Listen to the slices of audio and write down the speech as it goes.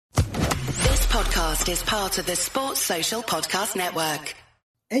podcast is part of the Sports Social Podcast Network.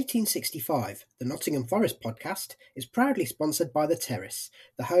 1865, the Nottingham Forest podcast, is proudly sponsored by The Terrace,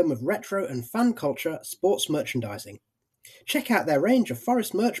 the home of retro and fan culture sports merchandising. Check out their range of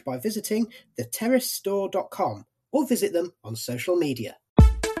Forest merch by visiting theterracestore.com or visit them on social media.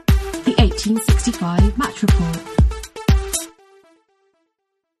 The 1865 Match Report.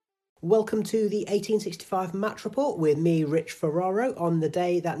 Welcome to the 1865 Match Report with me, Rich Ferraro, on the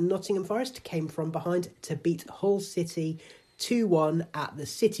day that Nottingham Forest came from behind to beat Hull City 2-1 at the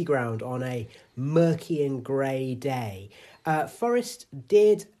City Ground on a murky and grey day. Forest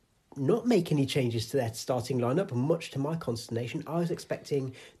did not make any changes to their starting lineup, much to my consternation. I was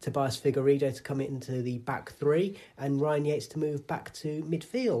expecting Tobias Figueiredo to come into the back three and Ryan Yates to move back to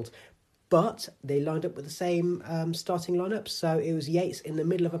midfield. But they lined up with the same starting lineup, so it was Yates in the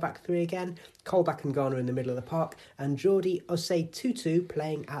middle of a back three again, Colback and Garner in the middle of the park, and Jordi Osei-Tutu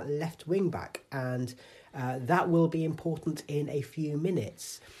playing at left wing back, and that will be important in a few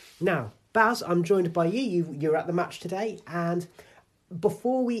minutes. Now, Baz, I'm joined by you. You're at the match today, and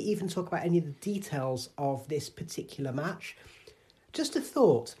before we even talk about any of the details of this particular match, just a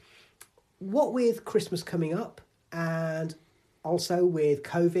thought. What with Christmas coming up and also with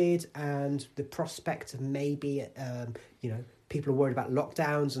COVID and the prospect of maybe, people are worried about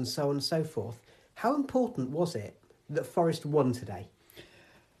lockdowns and so on and so forth, how important was it that Forest won today?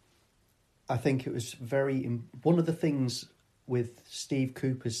 I think it was one of the things with Steve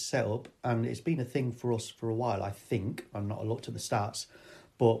Cooper's setup, and it's been a thing for us for a while, I think. I've not looked at the stats,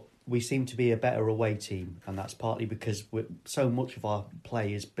 but we seem to be a better away team, and that's partly because so much of our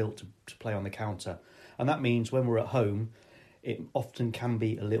play is built to play on the counter. And that means when we're at home, it often can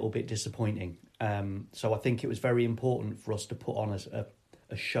be a little bit disappointing. So I think it was very important for us to put on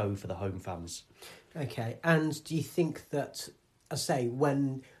a show for the home fans. Okay, and do you think that,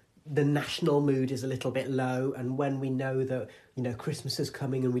 when the national mood is a little bit low and when we know that, Christmas is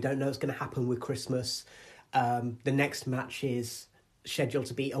coming and we don't know what's going to happen with Christmas, the next match is scheduled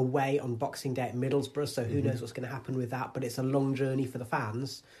to be away on Boxing Day at Middlesbrough, so who knows what's going to happen with that, but it's a long journey for the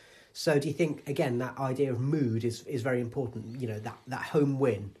fans. So do you think, again, that idea of mood is very important, that home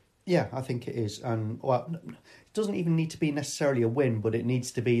win? Yeah, I think it is. And, it doesn't even need to be necessarily a win, but it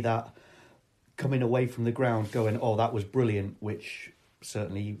needs to be that coming away from the ground going, oh, that was brilliant, which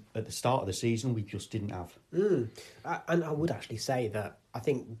certainly at the start of the season we just didn't have. And I would actually say that, I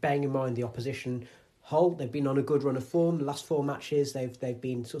think, bearing in mind the opposition, Hull, they've been on a good run of form. The last four matches, they've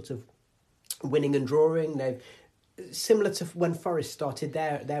been sort of winning and drawing. They've similar to when Forest started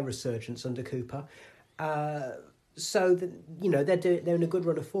their resurgence under Cooper, so they're in a good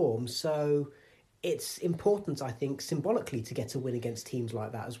run of form. So it's important, I think, symbolically to get a win against teams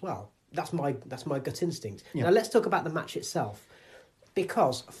like that as well. That's my gut instinct. Yeah. Now let's talk about the match itself,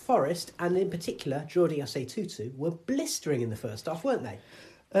 because Forest and in particular Jordi Osei-Tutu were blistering in the first half, weren't they?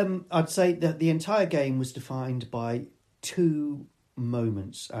 I'd say that the entire game was defined by two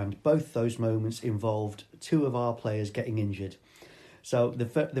moments, and both those moments involved two of our players getting injured. So the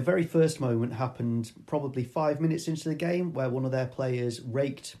very first moment happened probably 5 minutes into the game, where one of their players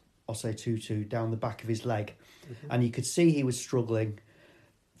raked Osei-Tutu down the back of his leg, and you could see he was struggling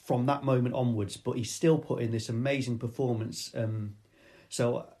from that moment onwards, but he still put in this amazing performance.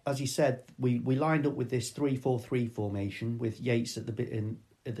 So as you said, we lined up with this 3-4-3 formation with Yates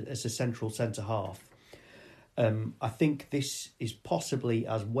as a central centre half. I think this is possibly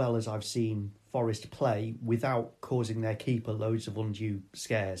as well as I've seen Forest play without causing their keeper loads of undue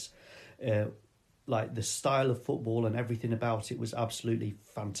scares. Like the style of football and everything about it was absolutely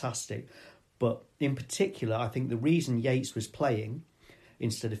fantastic. But in particular, I think the reason Yates was playing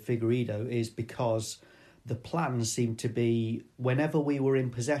instead of Figueiredo is because the plan seemed to be, whenever we were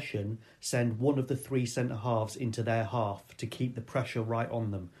in possession, send one of the three centre-halves into their half to keep the pressure right on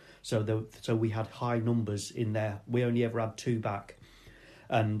them. So we had high numbers in there. We only ever had two back.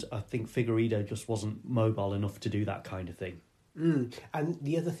 And I think Figueiredo just wasn't mobile enough to do that kind of thing. And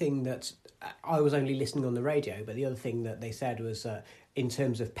the other thing that I was only listening on the radio, but the other thing that they said was in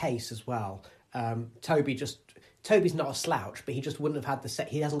terms of pace as well. Toby's not a slouch, but he just wouldn't have had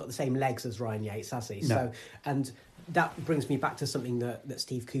he hasn't got the same legs as Ryan Yates, has he? No. So, and that brings me back to something that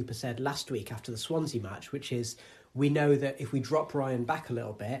Steve Cooper said last week after the Swansea match, which is, we know that if we drop Ryan back a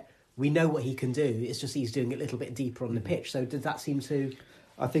little bit, we know what he can do. It's just he's doing it a little bit deeper on the pitch. So did that seem to...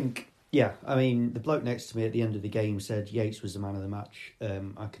 I think, yeah. I mean, the bloke next to me at the end of the game said Yates was the man of the match.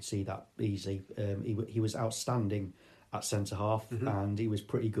 I could see that easily. He was outstanding at centre-half, and he was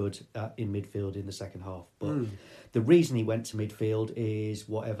pretty good in midfield in the second half. But the reason he went to midfield is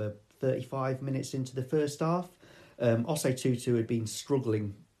 35 minutes into the first half. Osei-Tutu had been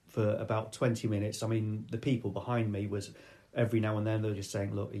struggling for about 20 minutes. I mean, the people behind me was every now and then they were just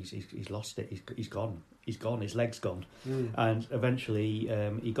saying, "Look, he's lost it. He's gone. He's gone. His leg's gone." And eventually,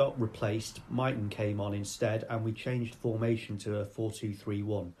 he got replaced. Mighton came on instead, and we changed formation to a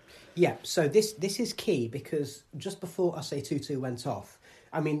 4-2-3-1. Yeah. So this is key because just before SA22 went off,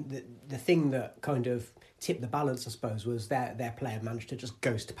 I mean, the thing that kind of tipped the balance, I suppose, was their player managed to just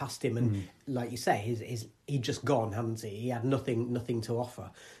ghost past him, and like you say, he'd just gone, hadn't he? He had nothing to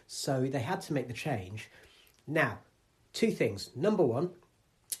offer, so they had to make the change. Now, two things. Number one,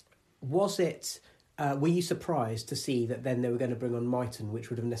 was it? Were you surprised to see that then they were going to bring on Mighton, which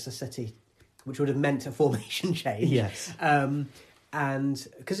would have meant a formation change? Yes. And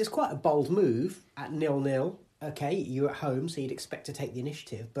because it's quite a bold move at 0-0. Okay, you're at home, so you'd expect to take the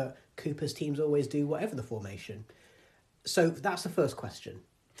initiative, but Cooper's teams always do whatever the formation. So that's the first question.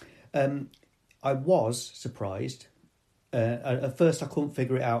 I was surprised. At first I couldn't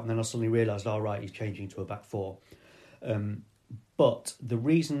figure it out, and then I suddenly realised, right, he's changing to a back four. But the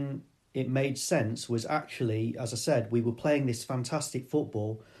reason it made sense was actually, as I said, we were playing this fantastic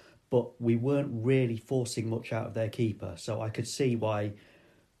football, but we weren't really forcing much out of their keeper. So I could see why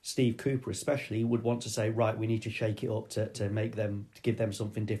Steve Cooper especially would want to say, right, we need to shake it up to give them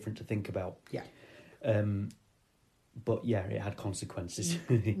something different to think about. Yeah. But yeah, it had consequences.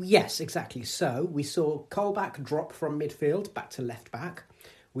 Yes, exactly. So we saw Colback drop from midfield back to left back.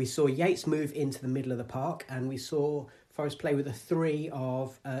 We saw Yates move into the middle of the park, and we saw Forest play with a three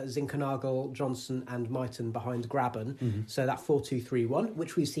of Zinkernagel, Johnson and Mighton behind Graben. Mm-hmm. So that 4-2-3-1,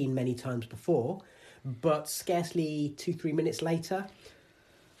 which we've seen many times before. But scarcely 2-3 minutes later,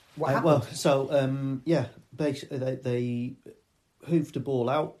 what happened? They hoofed the ball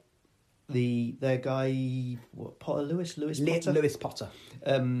out. Their guy, Lewis Potter.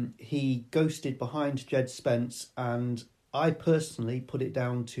 He ghosted behind Jed Spence, and I personally put it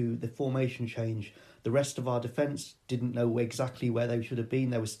down to the formation change. The rest of our defence didn't know exactly where they should have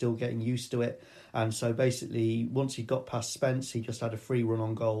been. They were still getting used to it. And so basically, once he got past Spence, he just had a free run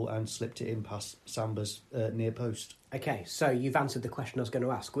on goal and slipped it in past Samba's near post. Okay, so you've answered the question I was going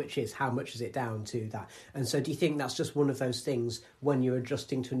to ask, which is how much is it down to that? And so do you think that's just one of those things when you're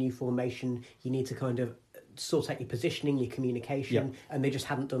adjusting to a new formation, you need to kind of sort out your positioning, your communication, and they just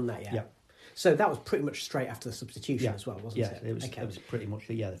hadn't done that yet? Yeah. So that was pretty much straight after the substitution as well, wasn't it? Yeah, it was pretty much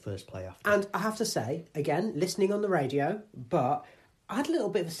the first play after. And I have to say, again, listening on the radio, but I had a little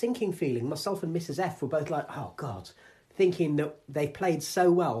bit of a sinking feeling. Myself and Mrs. F were both like, oh, God, thinking that they played so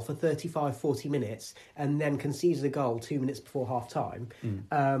well for 35, 40 minutes and then conceded a goal 2 minutes before half-time,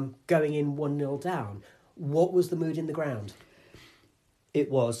 going in 1-0 down. What was the mood in the ground? It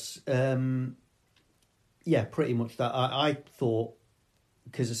was, pretty much that. I thought,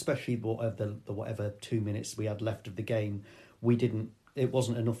 because especially whatever 2 minutes we had left of the game, it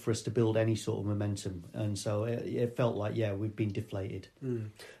wasn't enough for us to build any sort of momentum, and so it felt like we'd been deflated.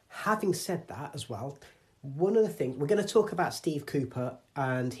 Having said that as well, one of the things we're going to talk about Steve Cooper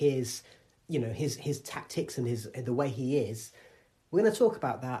and his tactics and the way he is. We're going to talk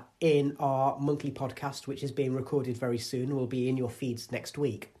about that in our monthly podcast, which is being recorded very soon. Will be in your feeds next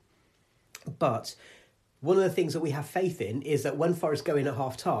week. But one of the things that we have faith in is that when Forest go in at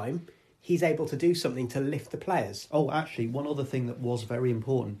half-time, he's able to do something to lift the players. Oh, actually, one other thing that was very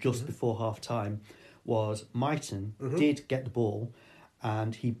important just before half-time was Mighton did get the ball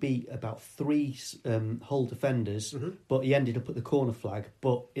and he beat about 3 Hull defenders, but he ended up at the corner flag.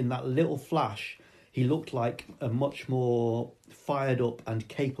 But in that little flash, he looked like a much more fired up and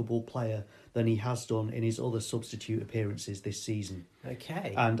capable player than he has done in his other substitute appearances this season.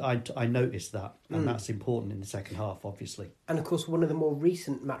 Okay. And I noticed that, and that's important in the second half, obviously. And of course, one of the more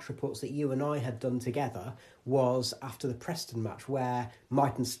recent match reports that you and I had done together was after the Preston match, where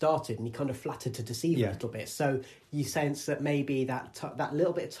Mighton started and he kind of flattered to deceive a little bit. So you sense that maybe that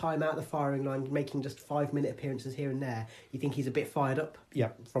little bit of time out the firing line, making just 5-minute appearances here and there, you think he's a bit fired up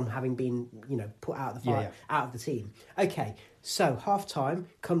from having been, put out of the fire, out of the team. Okay, so half-time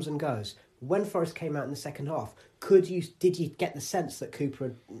comes and goes. When Forest came out in the second half, did you get the sense that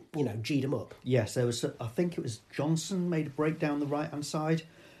Cooper had, G'd him up? Yes, there was. I think it was Johnson made a break down the right-hand side,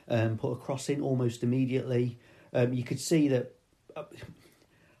 put a cross in almost immediately. You could see that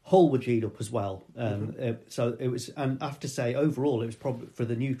Hull were G'd up as well. So it was, and I have to say, overall, it was probably, for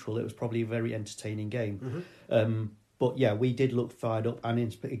the neutral, it was probably a very entertaining game. But yeah, we did look fired up,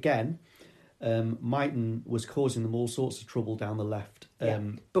 and again, Mighton was causing them all sorts of trouble down the left.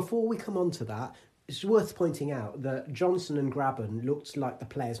 Before we come on to that, it's worth pointing out that Johnson and Graben looked like the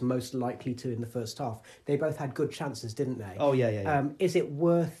players most likely to in the first half. They both had good chances, didn't they? Oh, yeah. Is it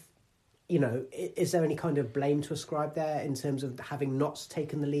worth is there any kind of blame to ascribe there in terms of having not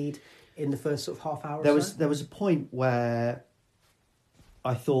taken the lead in the first sort of half hour? There was a point where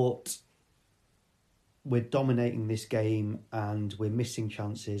I thought we're dominating this game and we're missing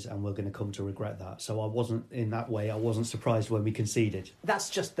chances and we're going to come to regret that. So I wasn't surprised when we conceded. That's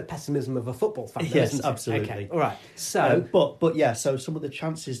just the pessimism of a football fan, though, Yes, isn't it? absolutely. Okay, all right. So, but yeah, so some of the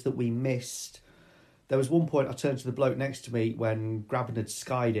chances that we missed. There was one point I turned to the bloke next to me when Grabban had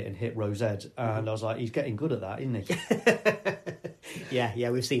skied it and hit Rosette, and I was like, he's getting good at that, isn't he? yeah,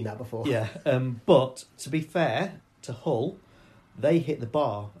 we've seen that before. Yeah, but to be fair to Hull, they hit the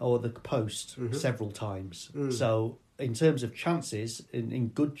bar or the post several times. So in terms of chances, in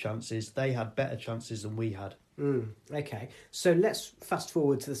good chances, they had better chances than we had. Okay, so let's fast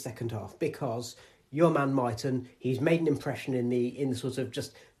forward to the second half, because your man Mighton, he's made an impression in the sort of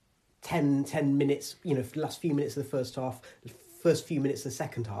just 10 minutes, for the last few minutes of the first half, first few minutes of the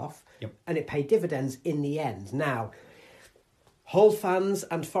second half, and it paid dividends in the end. Now, Hull fans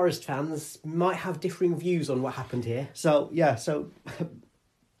and Forest fans might have differing views on what happened here. So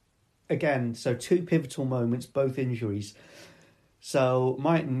again, two pivotal moments, both injuries. So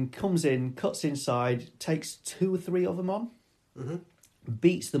Mighton comes in, cuts inside, takes 2 or 3 of them on,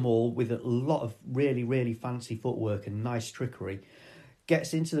 beats them all with a lot of really, really fancy footwork and nice trickery,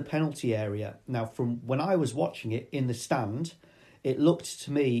 gets into the penalty area. Now, from when I was watching it in the stand, it looked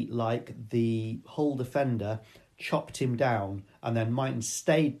to me like the Hull defender chopped him down, and then Mighton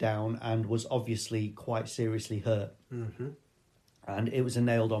stayed down and was obviously quite seriously hurt. And it was a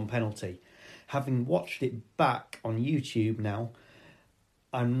nailed-on penalty. Having watched it back on YouTube now,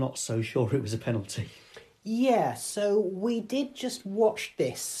 I'm not so sure it was a penalty. Yeah, so we did just watch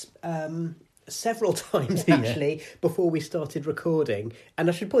this several times, actually, before we started recording. And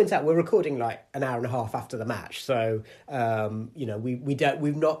I should point out, we're recording like an hour and a half after the match. So,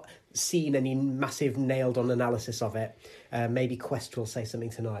 we've not seen any massive nailed-on analysis of it. Maybe Quest will say something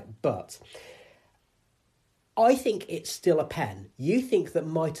tonight. But I think it's still a pen. You think that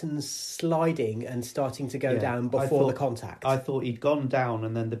Mighton's sliding and starting to go down before the contact? I thought he'd gone down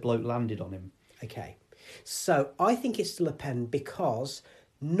and then the bloke landed on him. Okay. So I think it's still a pen because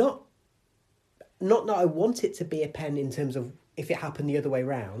not that I want it to be a pen in terms of if it happened the other way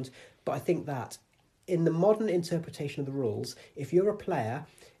round, but I think that in the modern interpretation of the rules, if you're a player,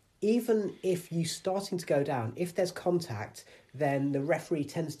 even if you're starting to go down, if there's contact, then the referee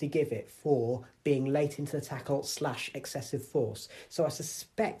tends to give it for being late into the tackle / excessive force. So I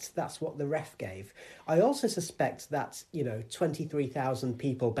suspect that's what the ref gave. I also suspect that, 23,000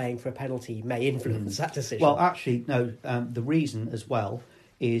 people baying for a penalty may influence that decision. Well, actually, no, the reason as well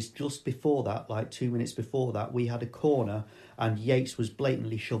is just before that, like 2 minutes before that, we had a corner and Yates was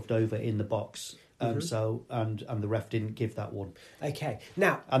blatantly shoved over in the box. So the ref didn't give that one. Okay,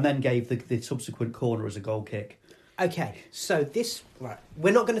 now... And then gave the subsequent corner as a goal kick. Okay, so right,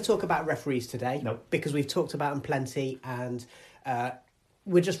 we're not going to talk about referees today. No. Because we've talked about them plenty and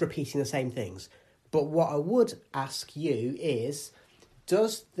we're just repeating the same things. But what I would ask you is,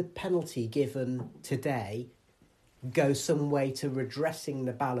 does the penalty given today go some way to redressing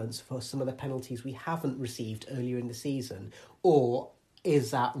the balance for some of the penalties we haven't received earlier in the season? Or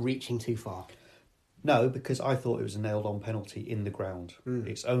is that reaching too far? No, because I thought it was a nailed-on penalty in the ground.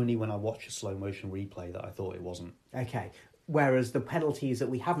 It's only when I watch a slow-motion replay that I thought it wasn't. Okay. Whereas the penalties that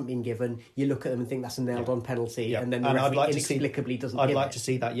we haven't been given, you look at them and think that's a nailed-on penalty, and then the referee inexplicably doesn't give it. I'd like to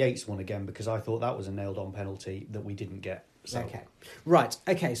see that Yates one again, because I thought that was a nailed-on penalty that we didn't get. So. Okay. Right.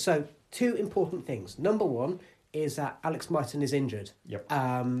 Okay, so 2 important things. Number 1 is that Alex Mighton is injured. Yep.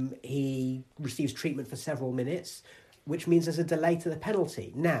 He receives treatment for several minutes, which means there's a delay to the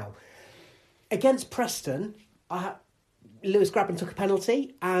penalty. Now, against Preston, Lewis Grabban took a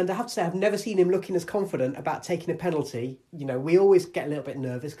penalty, and I have to say I've never seen him looking as confident about taking a penalty. We always get a little bit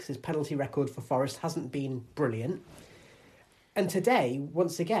nervous because his penalty record for Forest hasn't been brilliant. And today,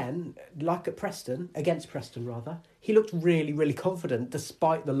 once again, like at Preston, against Preston rather, he looked really, really confident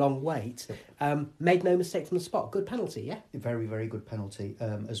despite the long wait. Made no mistake from the spot. Good penalty, yeah? Very, very good penalty.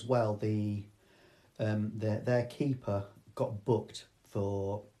 As well, their keeper got booked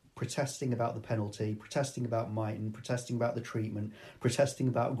for protesting about the penalty, protesting about Mighton, protesting about the treatment, protesting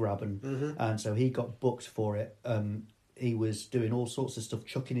about Grabban, and so he got booked for it. He was doing all sorts of stuff,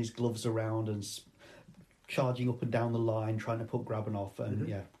 chucking his gloves around and charging up and down the line, trying to put Grabban off,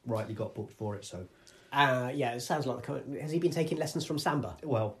 and rightly got booked for it. So, it sounds like has he been taking lessons from Samba?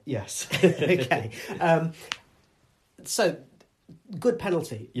 Well, yes. Okay, so good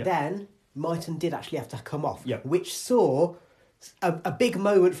penalty. Yep. Then Mighton did actually have to come off, Yep. which saw a big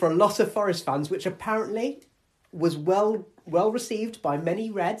moment for a lot of Forest fans, which apparently was well received by many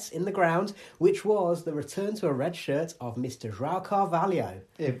Reds in the ground, which was the return to a red shirt of Mr. João Carvalho.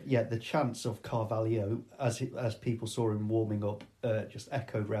 The chants of Carvalho, as people saw him warming up, just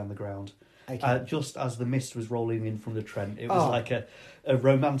echoed round the ground. Okay. Just as the mist was rolling in from the Trent, it was like a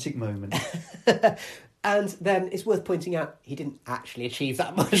romantic moment. And then it's worth pointing out he didn't actually achieve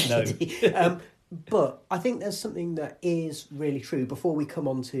that much, No. did he? But I think there's something that is really true before we come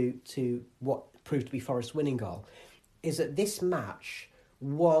on to what proved to be Forest's winning goal, is that this match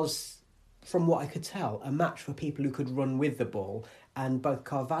was, from what I could tell, a match for people who could run with the ball, and both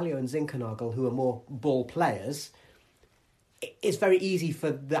Carvalho and Zinkernagel, who are more ball players, it's very easy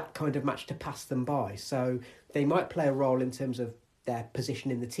for that kind of match to pass them by. So they might play a role in terms of their position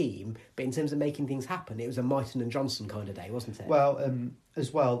in the team, but in terms of making things happen, it was a Mighton and Johnson kind of day, wasn't it? Well,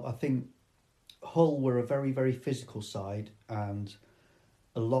 as well, I think Hull were a very, very physical side, and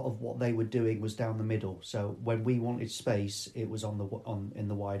a lot of what they were doing was down the middle. So when we wanted space, it was in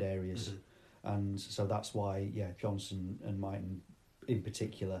the wide areas, and so that's why Johnson and Mighton in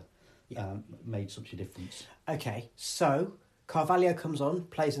particular made such a difference. Okay, so Carvalho comes on,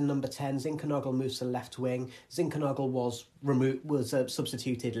 plays in number 10. Zinkernagel moves to left wing. Zinkernagel was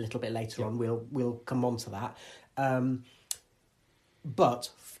substituted a little bit later on. We'll come on to that. But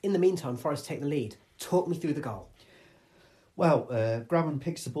in the meantime, Forest take the lead. Talk me through the goal. Well, Grabban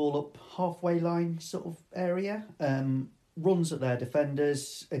picks the ball up halfway line sort of area, runs at their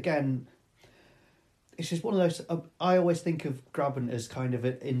defenders. Again, it's just one of those. I always think of Grabban as kind of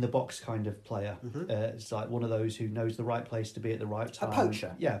an in-the-box kind of player. It's like one of those who knows the right place to be at the right time. A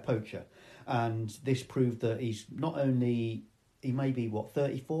poacher. Yeah, a poacher. And this proved that he's not only... He may be,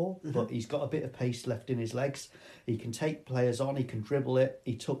 34, but he's got a bit of pace left in his legs. He can take players on, he can dribble it.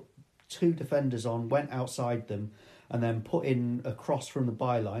 He took 2 defenders on, went outside them, and then put in a cross from the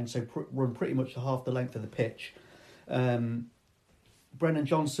byline, so run pretty much half the length of the pitch. Brennan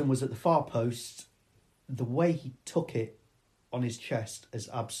Johnson was at the far post. The way he took it on his chest is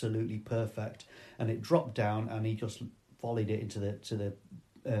absolutely perfect, and it dropped down, and he just volleyed it into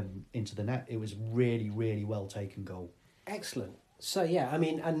the net. It was really, really well taken goal. Excellent. So, yeah, I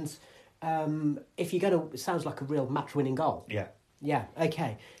mean, and if you're going to... It sounds like a real match-winning goal. Yeah. Yeah,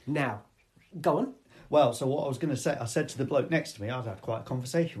 okay. Now, go on. Well, so what I was going to say, I said to the bloke next to me, I've had quite a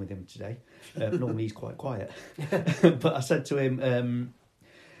conversation with him today. Normally he's quite quiet. But I said to him,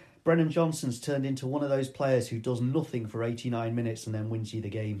 Brennan Johnson's turned into one of those players who does nothing for 89 minutes and then wins you the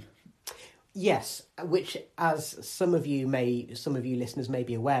game. Yes, which, as some of you listeners may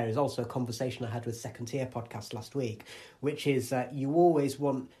be aware, is also a conversation I had with Second Tier Podcast last week, which is that you always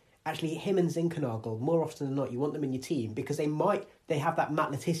want, actually him and Zinkernagel, more often than not, you want them in your team because they have that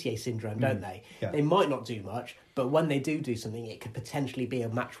Matt Letitia syndrome, don't they? Yeah. They might not do much, but when they do something, it could potentially be a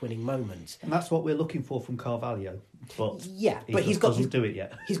match-winning moment. And that's what we're looking for from Carvalho. But he's got doesn't do it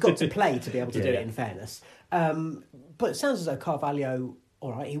yet. He's got to play to be able to do Yeah. it, in fairness. But it sounds as though Carvalho,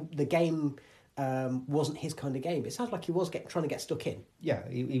 all right, the game wasn't his kind of game. It sounds like he was trying to get stuck in. Yeah,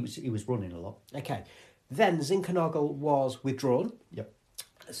 he was running a lot. Okay. Then Zinkernagel was withdrawn. Yep.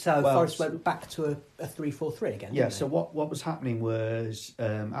 So Forest went back to a 3-4-3 again. Yeah, didn't so they? what was happening was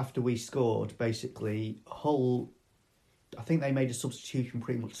after we scored, basically, Hull, I think they made a substitution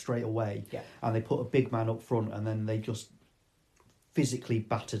pretty much straight away. Yeah. And they put a big man up front, and then they just physically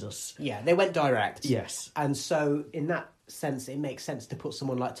battered us. Yeah, they went direct. Yes. And so in that sense, it makes sense to put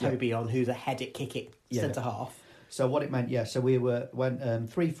someone like Toby on, who's a head-it-kick-it centre-half. So what it meant, so we went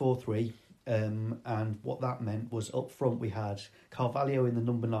 3-4-3, and what that meant was up front we had Carvalho in the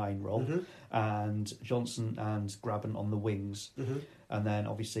number 9 role, and Johnson and Grabban on the wings, and then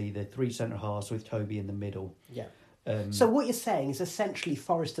obviously the 3 centre-halves with Toby in the middle. Yeah. So what you're saying is essentially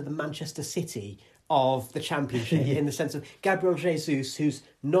Forest are the Manchester City of the Championship, in the sense of Gabriel Jesus, who's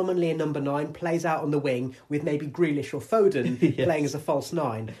nominally a number 9, plays out on the wing with maybe Grealish or Foden playing as a false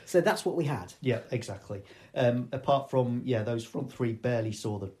 9. So that's what we had. Yeah, exactly. Apart from, those front 3 barely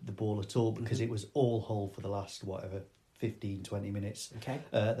saw the ball at all because it was all Hull for the last, 15, 20 minutes. Okay.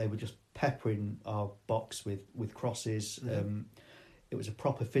 They were just peppering our box with crosses. It was a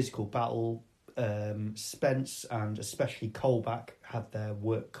proper physical battle. Spence and especially Colback had their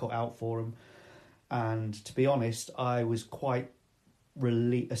work cut out for them. And to be honest, I was quite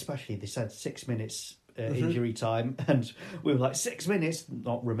relieved, especially they said 6 minutes injury time, and we were like, 6 minutes,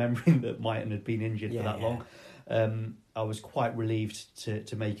 not remembering that Mighton had been injured for that long. I was quite relieved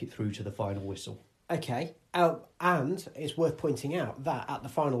to make it through to the final whistle. Okay, and it's worth pointing out that at the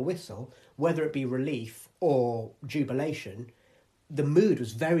final whistle, whether it be relief or jubilation, the mood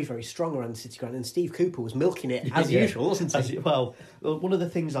was very, very strong around the City Ground, and Steve Cooper was milking it as usual, wasn't he? Well, one of the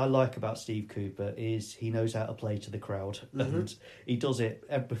things I like about Steve Cooper is he knows how to play to the crowd, and he does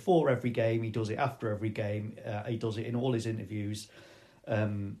it before every game. He does it after every game. He does it in all his interviews.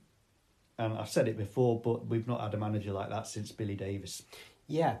 And I've said it before, but we've not had a manager like that since Billy Davis.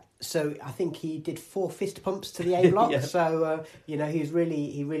 Yeah, so I think he did 4 fist pumps to the A block. So he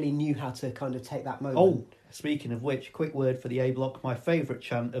really knew how to kind of take that moment. Oh, speaking of which, quick word for the A block. My favourite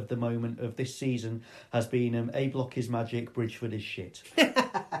chant of the moment of this season has been A block is magic, Bridgeford is shit.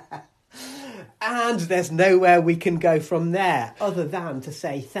 And there's nowhere we can go from there other than to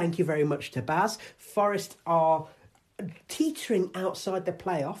say thank you very much to Baz. Forest are teetering outside the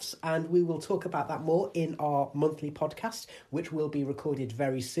playoffs, and we will talk about that more in our monthly podcast, which will be recorded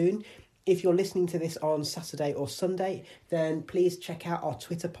very soon. If you're listening to this on Saturday or Sunday, then please check out our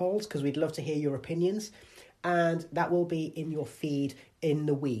Twitter polls, because we'd love to hear your opinions, and that will be in your feed in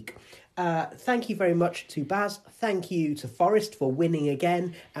the week. Thank you very much to Baz, thank you to Forest for winning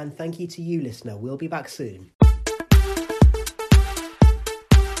again, and thank you to you, listener. We'll be back soon.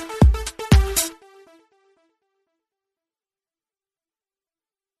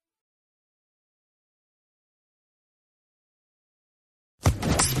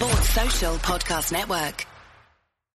 Sports Social Podcast Network.